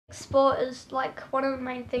Sport is like one of the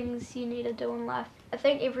main things you need to do in life. I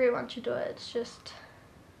think everyone should do it. It's just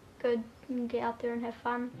good and get out there and have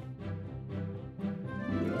fun.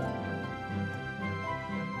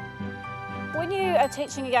 When you are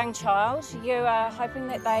teaching a young child, you are hoping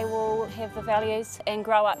that they will have the values and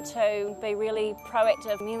grow up to be really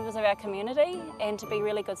proactive members of our community and to be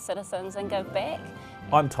really good citizens and give back.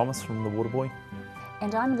 I'm Thomas from the Waterboy.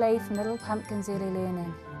 And I'm Lee from Little Pumpkins Early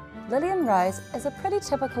Learning. Lillian-Rose is a pretty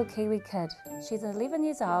typical Kiwi kid. She's 11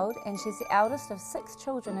 years old and she's the eldest of 6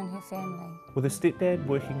 children in her family. With her stepdad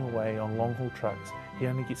working away on long-haul trucks, he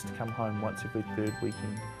only gets to come home once every 3rd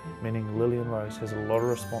weekend, meaning Lillian-Rose has a lot of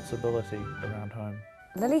responsibility around home.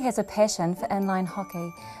 Lily has a passion for inline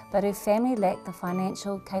hockey, but her family lacked the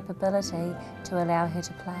financial capability to allow her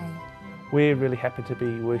to play. We're really happy to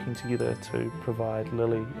be working together to provide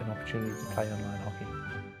Lily an opportunity to play inline hockey.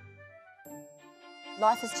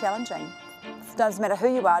 Life is challenging. It doesn't matter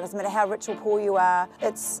who you are, it doesn't matter how rich or poor you are.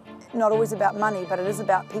 It's not always about money, but it is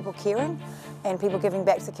about people caring and people giving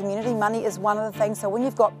back to the community. Money is one of the things, so when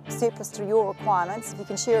you've got surplus to your requirements, if you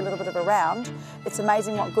can share a little bit of around, it's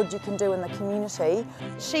amazing what good you can do in the community.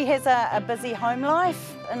 She has a busy home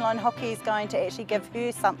life. Inline hockey is going to actually give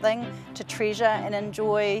her something to treasure and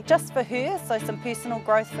enjoy just for her, so some personal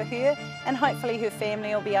growth for her, and hopefully her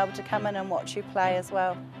family will be able to come in and watch her play as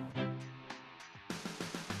well.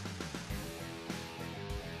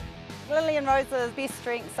 Lillian-Rose's best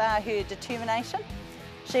strengths are her determination.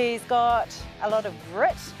 She's got a lot of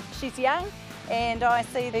grit. She's young and I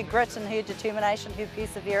see the grit and her determination, her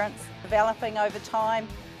perseverance developing over time.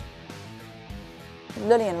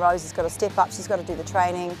 Lillian-Rose has got to step up, she's got to do the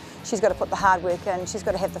training, she's got to put the hard work in, she's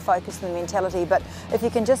got to have the focus and the mentality, but if you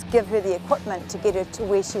can just give her the equipment to get her to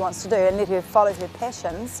where she wants to do and let her follow her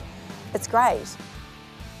passions, it's great.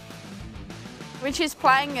 When she's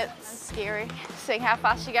playing, it's scary seeing how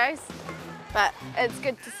fast she goes, but it's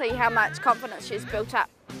good to see how much confidence she's built up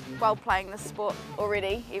while playing this sport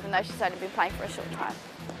already, even though she's only been playing for a short time.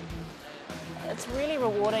 It's really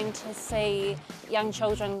rewarding to see young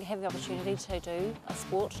children have the opportunity to do a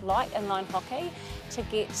sport like inline hockey, to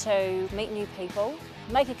get to meet new people,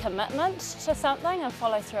 make a commitment to something and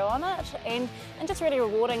follow through on it, and just really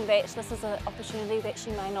rewarding that this is an opportunity that she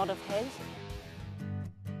may not have had.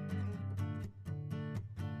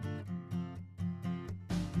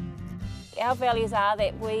 Our values are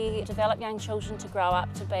that we develop young children to grow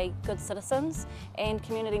up to be good citizens and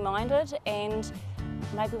community minded, and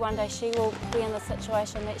maybe one day she will be in the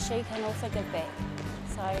situation that she can also give back.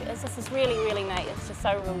 So this is really, really neat. It's just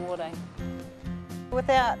so rewarding.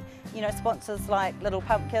 Without, sponsors like Little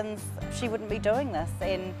Pumpkins, she wouldn't be doing this,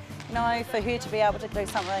 and for her to be able to do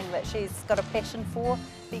something that she's got a passion for,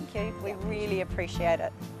 thank you, we really appreciate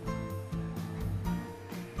it.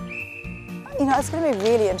 It's going to be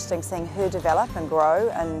really interesting seeing her develop and grow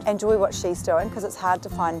and enjoy what she's doing, because it's hard to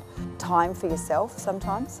find time for yourself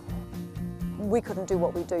sometimes. We couldn't do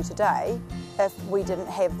what we do today if we didn't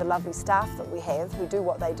have the lovely staff that we have who do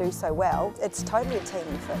what they do so well. It's totally a team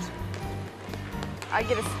effort. I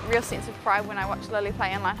get a real sense of pride when I watch Lily play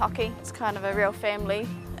inline hockey. It's kind of a real family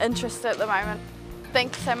interest at the moment.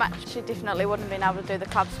 Thank you so much. She definitely wouldn't have been able to do the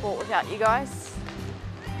club sport without you guys.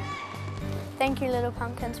 Thank you, Little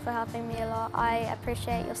Pumpkins, for helping me a lot. I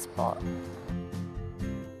appreciate your support. 3,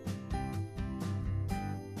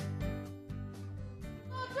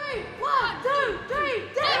 1, 2, 3.